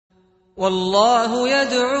والله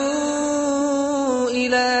يدعو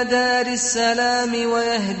إلى دار السلام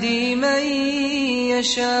ويهدي من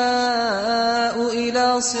يشاء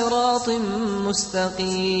إلى صراط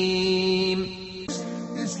مستقيم.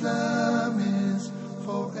 Islam is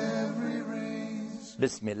for every race.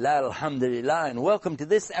 Bismillah, alhamdulillah, and welcome to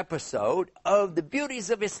this episode of the Beauties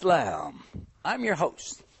of Islam. I'm your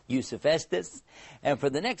host, Yusuf Estes, and for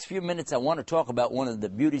the next few minutes I want to talk about one of the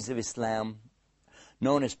beauties of Islam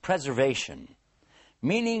known as preservation,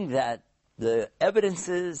 meaning that the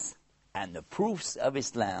evidences and the proofs of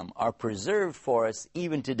Islam are preserved for us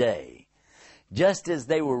even today, just as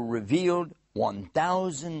they were revealed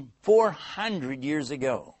 1,400 years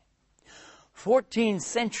ago. 14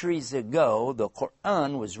 centuries ago, the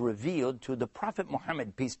Quran was revealed to the Prophet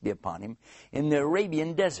Muhammad, peace be upon him, in the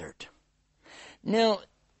Arabian desert. Now,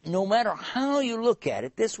 no matter how you look at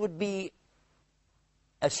it, this would be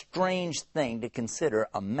a strange thing to consider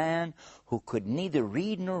a man who could neither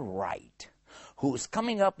read nor write, who was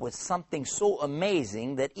coming up with something so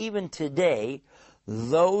amazing that even today,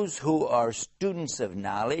 those who are students of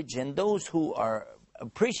knowledge and those who are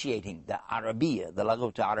appreciating the Arabiya, the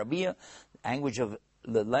Lughat Arabiya,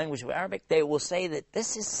 the language of Arabic, they will say that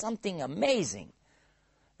this is something amazing.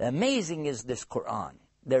 Amazing is this Quran.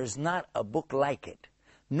 There's not a book like it,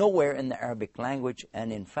 nowhere in the Arabic language,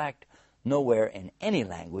 and in fact, nowhere in any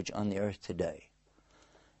language on the earth today.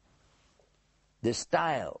 The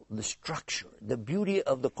style, the structure, the beauty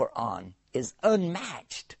of the Quran is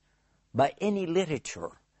unmatched by any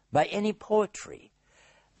literature, by any poetry.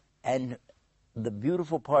 And the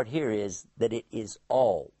beautiful part here is that it is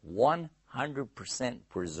all 100%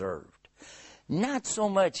 preserved. Not so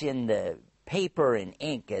much in the paper and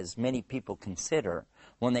ink as many people consider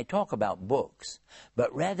when they talk about books,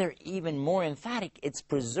 but rather even more emphatic, it's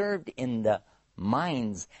preserved in the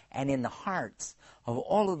minds and in the hearts of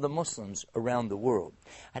all of the Muslims around the world.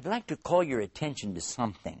 I'd like to call your attention to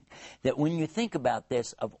something, that when you think about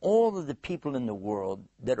this, of all of the people in the world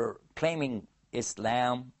that are claiming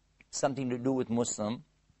Islam, something to do with Muslim,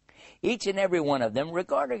 each and every one of them,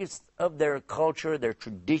 regardless of their culture, their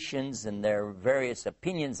traditions, and their various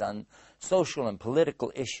opinions on social and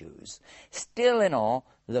political issues, still in all,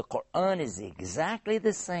 the Quran is exactly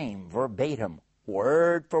the same, verbatim,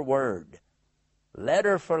 word for word,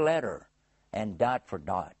 letter for letter, and dot for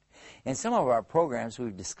dot. In some of our programs,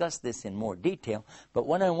 we've discussed this in more detail, but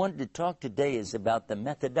what I wanted to talk today is about the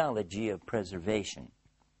methodology of preservation.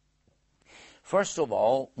 First of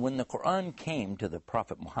all, when the Quran came to the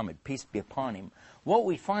Prophet Muhammad, peace be upon him, what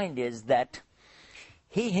we find is that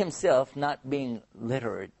he himself, not being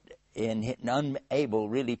literate and unable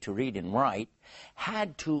really to read and write,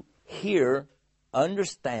 had to hear,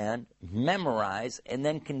 understand, memorize, and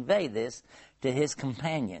then convey this to his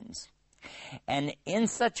companions. And in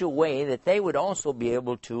such a way that they would also be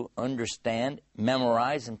able to understand,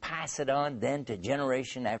 memorize, and pass it on then to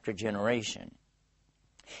generation after generation.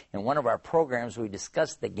 In one of our programs, we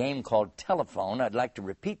discussed the game called Telephone. I'd like to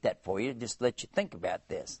repeat that for you, just to let you think about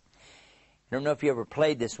this. I don't know if you ever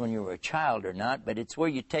played this when you were a child or not, but it's where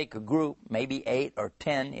you take a group, maybe 8 or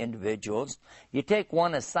 10 individuals. You take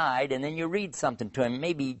one aside, and then you read something to him,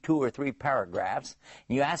 maybe 2 or 3 paragraphs,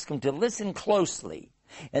 and you ask him to listen closely.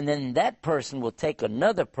 And then that person will take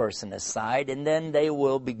another person aside, and then they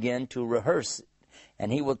will begin to rehearse it.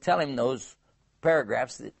 And he will tell him those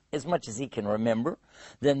paragraphs as much as he can remember.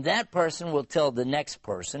 Then that person will tell the next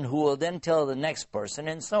person, who will then tell the next person,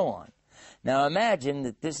 and so on. Now imagine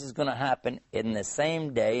that this is going to happen in the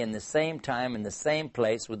same day, in the same time, in the same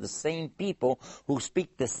place, with the same people who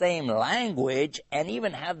speak the same language and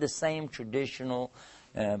even have the same traditional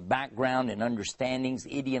background and understandings,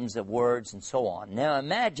 idioms of words, and so on. Now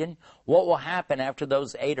imagine what will happen after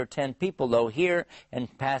those 8 or 10 people, though, hear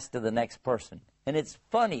and pass to the next person. And it's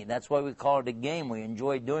funny. That's why we call it a game. We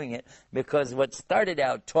enjoy doing it, because what started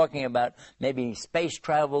out talking about maybe space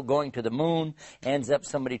travel, going to the moon, ends up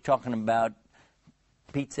somebody talking about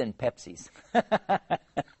pizza and Pepsis.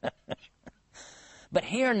 But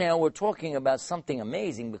here now we're talking about something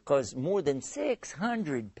amazing, because more than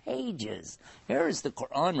 600 pages. Here's the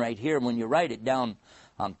Quran right here. When you write it down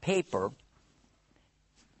on paper,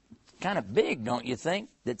 it's kind of big, don't you think,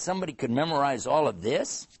 that somebody could memorize all of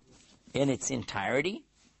this in its entirety?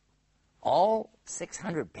 All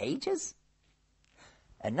 600 pages?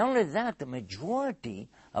 And not only that, the majority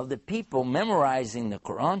of the people memorizing the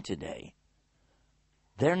Quran today,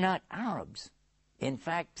 they're not Arabs. In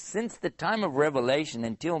fact, since the time of revelation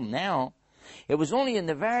until now, it was only in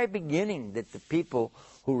the very beginning that the people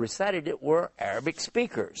who recited it were Arabic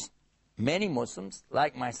speakers. Many Muslims,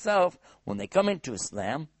 like myself, when they come into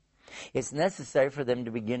Islam, It's necessary for them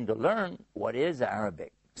to begin to learn what is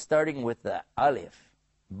Arabic, starting with the alif,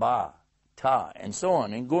 ba, ta, and so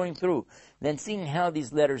on, and going through, then seeing how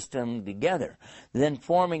these letters come together, then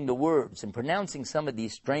forming the words and pronouncing some of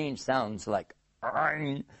these strange sounds like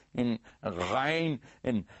ain and ghain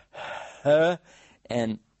and ha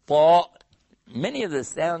and fa. Many of the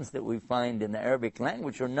sounds that we find in the Arabic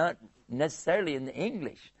language are not necessarily in the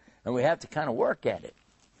English, and we have to kind of work at it.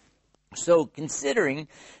 So considering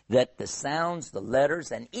that the sounds, the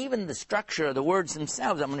letters, and even the structure of the words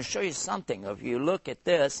themselves, I'm going to show you something. If you look at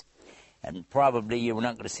this, and probably you're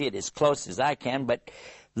not going to see it as close as I can, but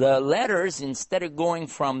the letters, instead of going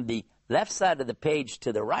from the left side of the page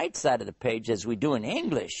to the right side of the page as we do in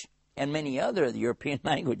English and many other European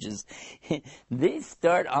languages, they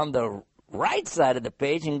start on the right side of the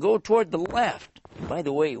page and go toward the left. By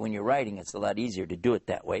the way, when you're writing, it's a lot easier to do it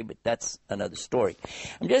that way, but that's another story.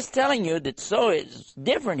 I'm just telling you that so it's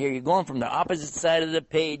different here. You're going from the opposite side of the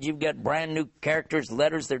page. You've got brand new characters,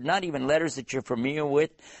 letters. They're not even letters that you're familiar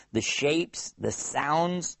with, the shapes, the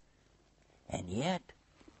sounds. And yet,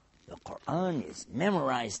 the Quran is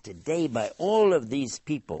memorized today by all of these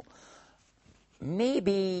people.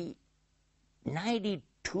 Maybe 92%,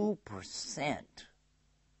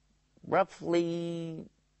 roughly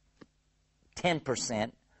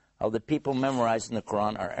 10% of the people memorizing the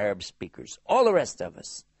Quran are Arab speakers. All the rest of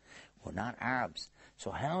us, we're not Arabs.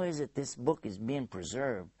 So how is it this book is being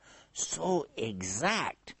preserved so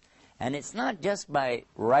exact? And it's not just by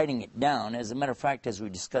writing it down. As a matter of fact, as we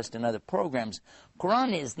discussed in other programs,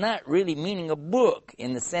 Quran is not really meaning a book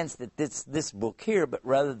in the sense that it's this book here, but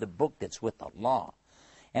rather the book that's with Allah.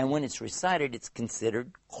 And when it's recited, it's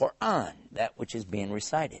considered Quran, that which is being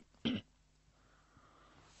recited.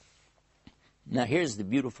 Now, here's the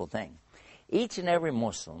beautiful thing. Each and every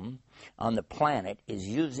Muslim on the planet is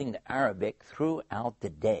using the Arabic throughout the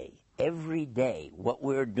day. Every day, what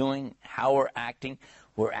we're doing, how we're acting,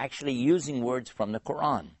 we're actually using words from the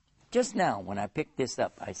Quran. Just now, when I picked this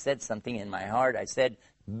up, I said something in my heart. I said,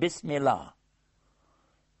 Bismillah.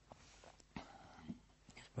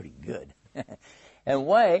 It's pretty good. And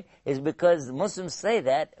why? Is because the Muslims say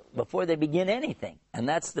that before they begin anything. And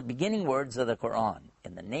that's the beginning words of the Quran.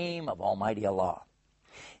 In the name of Almighty Allah.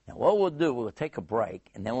 Now what we'll do, we'll take a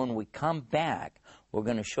break. And then when we come back, we're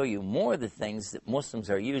going to show you more of the things that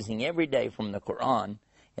Muslims are using every day from the Quran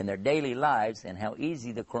in their daily lives and how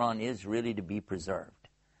easy the Quran is really to be preserved.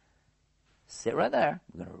 Sit right there.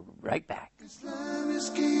 We're going to be right back. Islam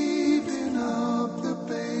is keeping up the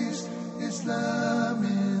pace. Islam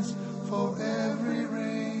is for every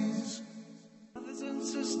race. Brothers and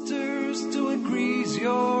sisters, to increase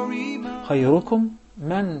your iman. خيركم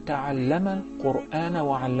من تعلم القرآن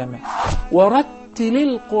وعلمه ورتل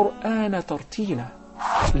القرآن ترتيلا.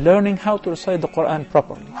 Learning how to recite the Quran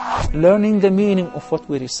properly, learning the meaning of what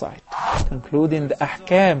we recite, including the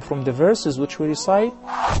ahkam from the verses which we recite,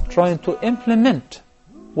 trying to implement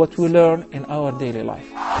what we learn in our daily life.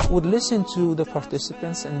 We'll listen to the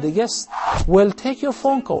participants and the guests. We'll take your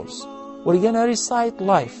phone calls. We're going to recite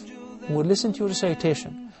live. We'll listen to your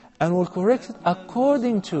recitation and we'll correct it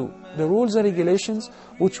according to the rules and regulations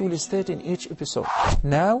which we'll state in each episode.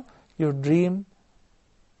 Now your dream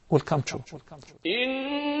will come true.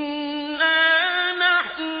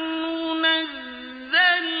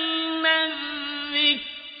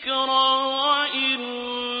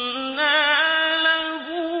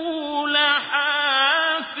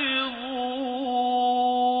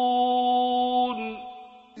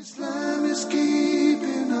 Islam is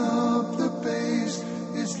keeping up the pace.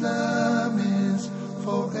 Islam is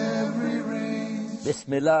for every race.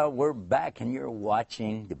 Bismillah, we're back and you're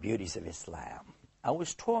watching the Beauties of Islam. I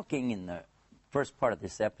was talking in the first part of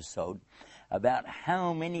this episode about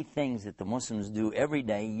how many things that the Muslims do every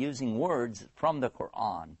day using words from the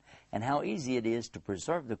Quran and how easy it is to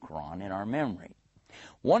preserve the Quran in our memory.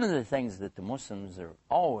 One of the things that the Muslims are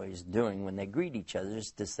always doing when they greet each other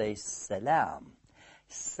is to say salam.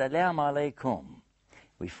 Salam alaikum.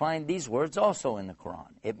 We find these words also in the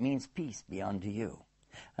Quran. It means peace be unto you.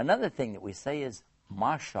 Another thing that we say is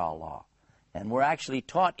mashallah. And we're actually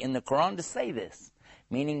taught in the Quran to say this,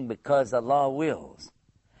 meaning because Allah wills.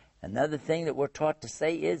 Another thing that we're taught to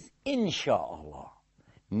say is insha'Allah,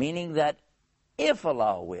 meaning that if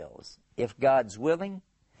Allah wills, if God's willing,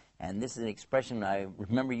 and this is an expression I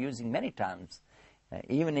remember using many times,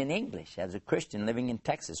 even in English. As a Christian living in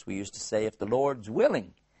Texas, we used to say, if the Lord's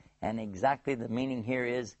willing. And exactly the meaning here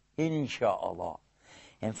is insha'Allah.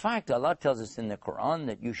 In fact, Allah tells us in the Quran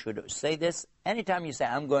that you should say this. Anytime you say,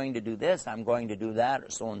 I'm going to do this, I'm going to do that,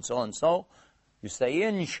 or so and so and so, you say,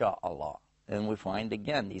 insha'Allah. And we find,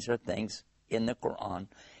 again, these are things in the Quran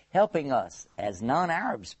helping us as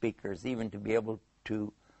non-Arab speakers even to be able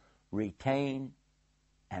to retain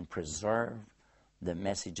and preserve the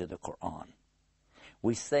message of the Quran.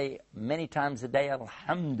 We say many times a day,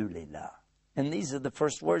 Alhamdulillah. And these are the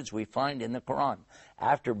first words we find in the Quran.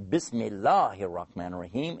 After Bismillahir Rahmanir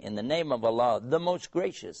Rahim, in the name of Allah, the most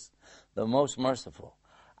gracious, the most merciful.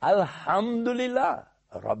 Alhamdulillah,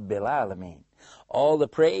 Rabbil Alameen. All the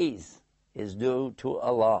praise is due to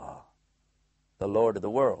Allah, the Lord of the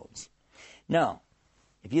worlds. Now,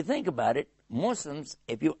 if you think about it, Muslims,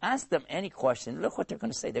 if you ask them any question, look what they're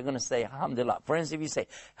going to say. They're going to say, Alhamdulillah. For instance, if you say,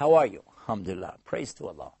 how are you? Alhamdulillah. Praise to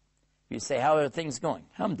Allah. If you say, how are things going?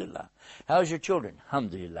 Alhamdulillah. How's your children?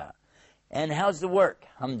 Alhamdulillah. And how's the work?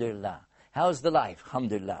 Alhamdulillah. How's the life?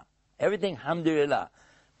 Alhamdulillah. Everything, alhamdulillah.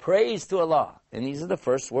 Praise to Allah. And these are the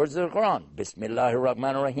first words of the Quran. Bismillahir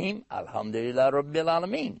Rahmanir Rahim. Alhamdulillah Rabbil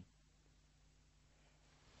Alameen.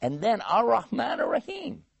 And then Ar-Rahmanir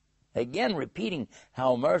Rahim. Again, repeating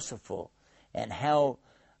how merciful and how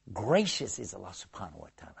gracious is Allah subhanahu wa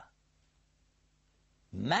ta'ala.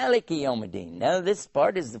 Maliki Yawmiddin. Now this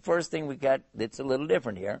part is the first thing we got that's a little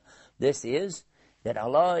different here. This is that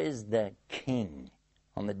Allah is the king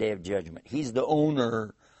on the day of judgment. He's the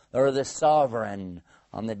owner or the sovereign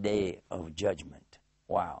on the day of judgment.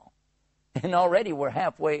 Wow. And already we're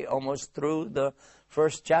halfway almost through the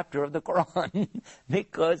first chapter of the Quran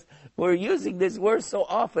because we're using this word so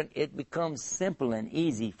often it becomes simple and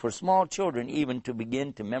easy for small children even to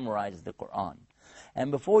begin to memorize the Quran. And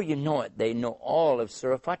before you know it, they know all of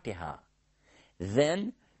Surah Fatiha.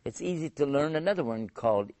 Then it's easy to learn another one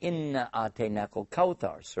called Inna Atainakal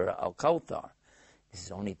Kawthar, Surah Al-Kawthar. This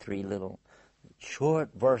is only 3 little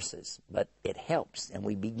short verses, but it helps, and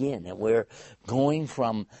we begin, and we're going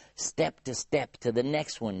from step to the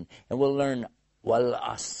next one, and we'll learn Wal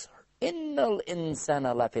Asr, Innal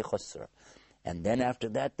Insana Lafi Khusr. And then after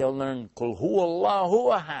that, they'll learn Qul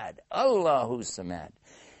Huwallahu Ahad, Allahu Samad.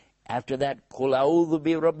 After that, Qul A'udhu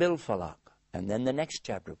Bi Rabbil Falaq. And then the next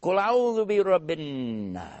chapter, Qul A'udhu Bi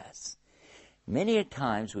Rabbin Nas. Many a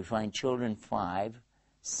times we find children 5,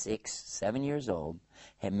 6, 7 years old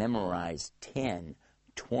have memorized 10,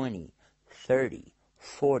 20, 30,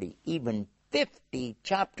 40, even 50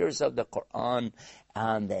 chapters of the Quran,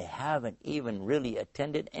 and they haven't even really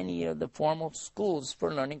attended any of the formal schools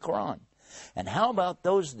for learning Quran. And how about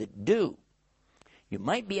those that do? You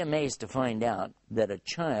might be amazed to find out that a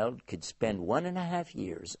child could spend 1.5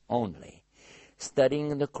 years only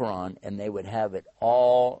studying the Quran, and they would have it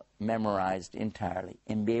all memorized entirely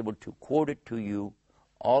and be able to quote it to you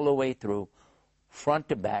all the way through, front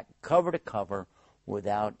to back, cover to cover,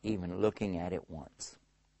 without even looking at it once.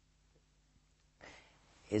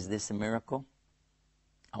 Is this a miracle?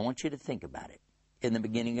 I want you to think about it. In the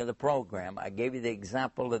beginning of the program, I gave you the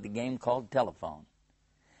example of the game called telephone,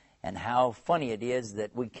 and how funny it is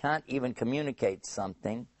that we can't even communicate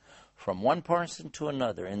something from one person to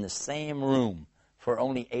another in the same room for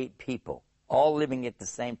only 8 people, all living at the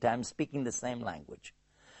same time, speaking the same language.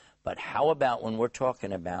 But how about when we're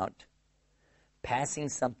talking about passing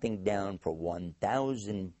something down for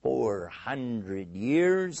 1,400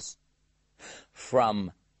 years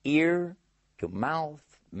from ear to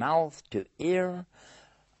mouth, mouth to ear,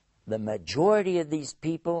 the majority of these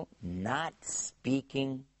people not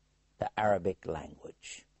speaking the Arabic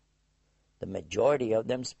language. The majority of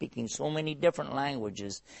them speaking so many different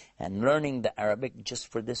languages and learning the Arabic just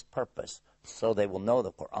for this purpose, so they will know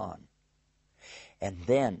the Quran. And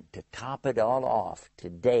then, to top it all off,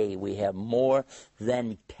 today we have more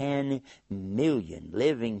than 10 million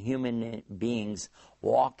living human beings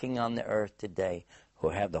walking on the earth today who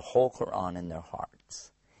have the whole Quran in their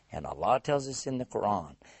hearts. And Allah tells us in the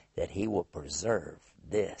Quran that He will preserve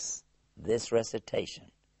this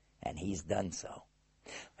recitation, and He's done so.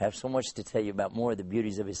 I have so much to tell you about more of the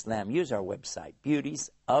beauties of Islam. Use our website,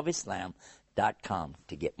 beautiesofislam.com,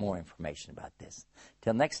 to get more information about this.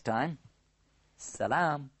 Till next time,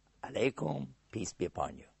 Salam alaikum, peace be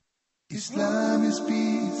upon you. Islam is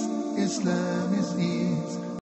peace, Islam is ease.